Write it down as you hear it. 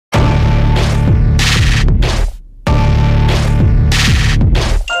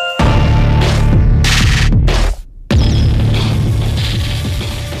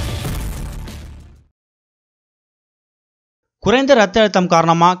குறைந்த இரத்த அழுத்தம்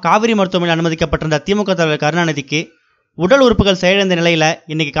காரணமாக காவிரி மருத்துவமனையில் அனுமதிக்கப்பட்டிருந்த திமுக தலைவர் கருணாநிதிக்கு உடல் உறுப்புகள் செயலிழந்த நிலையில்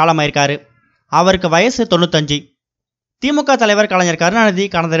இன்னைக்கு காலமாயிருக்காரு. அவருக்கு வயசு 95. திமுக தலைவர் கலைஞர் கருணாநிதி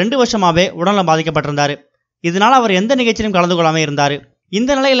கடந்த 2 வருஷமாகவே உடல்நலம் பாதிக்கப்பட்டிருந்தார். இதனால் அவர் எந்த நிகழ்ச்சியிலும் கலந்து கொள்ளாமல் இருந்தார்.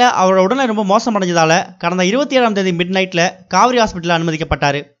 இந்த நிலையில் அவரோட உடல்நிலை ரொம்ப மோசமடைஞ்சதால் கடந்த 27ஆம் தேதி மிட் நைட்டில் காவிரி ஹாஸ்பிட்டலில்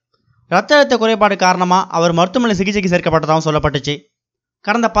அனுமதிக்கப்பட்டார். இரத்த அழுத்த குறைபாடு காரணமாக அவர் மருத்துவமனை சிகிச்சைக்கு சேர்க்கப்பட்டதாகவும் சொல்லப்பட்டுச்சு.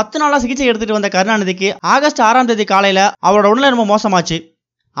 கடந்த 10 நாளாக சிகிச்சை எடுத்துகிட்டு வந்த கருணாநிதிக்கு ஆகஸ்ட் 6ஆம் தேதி காலையில் அவரோட உடல்நிலை ரொம்ப மோசமாச்சு.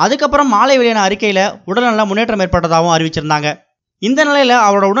 அதுக்கப்புறம் மாலை வெளியான அறிக்கையில் உடல்நல முன்னேற்றம் ஏற்பட்டதாகவும் அறிவிச்சிருந்தாங்க. இந்த நிலையில்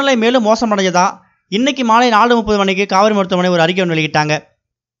அவரோட உடல்நிலை மேலும் மோசமடைஞ்சதா இன்னைக்கு மாலை 4:30 மணிக்கு காவிரி மருத்துவமனை ஒரு அறிக்கை வெளியிட்டாங்க.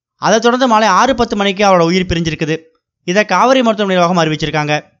 அதைத் தொடர்ந்து மாலை 6:10 மணிக்கு அவரோட உயிர் பிரிஞ்சிருக்குது. இதை காவிரி மருத்துவமனை நிர்வாகம்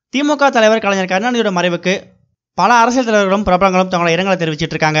அறிவிச்சிருக்காங்க. திமுக தலைவர் கலைஞர் கருணாநிதியோட மறைவுக்கு பல அரசியல் தலைவர்களும் பிரபலங்களும் தங்களோட இரங்கலை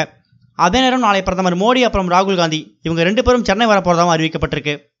தெரிவிச்சிட்டு இருக்காங்க. அதே நேரம் நாளை பிரதமர் மோடி அப்புறம் ராகுல் காந்தி இவங்க 2 பேரும் சென்னை வரப்போறதாகவும்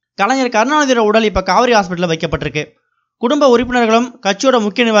அறிவிக்கப்பட்டிருக்கு. கலைஞர் கருணாநிதியோட உடல் இப்போ காவிரி ஹாஸ்பிட்டலில் வைக்கப்பட்டிருக்கு. குடும்ப உறுப்பினர்களும் கட்சியோட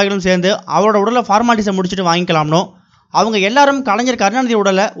முக்கிய நிர்வாகிகளும் சேர்ந்து அவரோட உடலை ஃபார்மாலிட்டிஸை முடிச்சுட்டு வாங்கிக்கலாம்னோ அவங்க எல்லாரும் கலைஞர் கருணாநிதி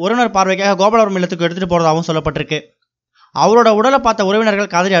உடலை உறவினர் பார்வைக்காக கோபாலபுரம் இல்லத்துக்கு எடுத்துகிட்டு போகிறதாகவும் சொல்லப்பட்டிருக்கு. அவரோட உடலை பார்த்த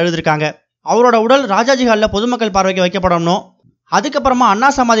உறவினர்கள் கதறி அழுதுருக்காங்க. அவரோட உடல் ராஜாஜி ஹாலில் பொதுமக்கள் பார்வைக்கு வைக்கப்படணும், அதுக்கப்புறமா அண்ணா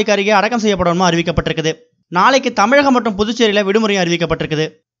சமாதிக்கு அருகே அடக்கம் செய்யப்படணும் அறிவிக்கப்பட்டிருக்குது. நாளைக்கு தமிழகம் மற்றும் புதுச்சேரியில் விடுமுறையும் அறிவிக்கப்பட்டிருக்குது.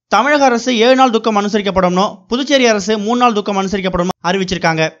 தமிழக அரசு 7 நாள் துக்கம் அனுசரிக்கப்படணும், புதுச்சேரி அரசு 3 நாள் துக்கம் அனுசரிக்கப்படணும்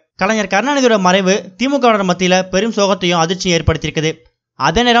அறிவிச்சிருக்காங்க. கலைஞர் கருணாநிதியோட மறைவு திமுக மத்தியில் பெரும் சோகத்தையும் அதிர்ச்சியும் ஏற்படுத்தியிருக்குது.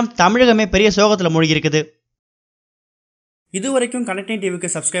 அதே நேரம் தமிழகமே பெரிய சோகத்தில் மூழ்கி இருக்குது. இதுவரைக்கும் கனெக்டிங் டிவிக்கு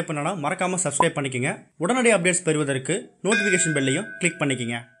சப்ஸ்கிரைப் பண்ணனா மறக்காமல் சப்ஸ்கிரைப் பண்ணிக்கங்க. உடனடி அப்டேட்ஸ் பெறுவதற்கு நோட்டிஃபிகேஷன் பெல்லையும் கிளிக்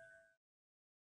பண்ணிக்கங்க.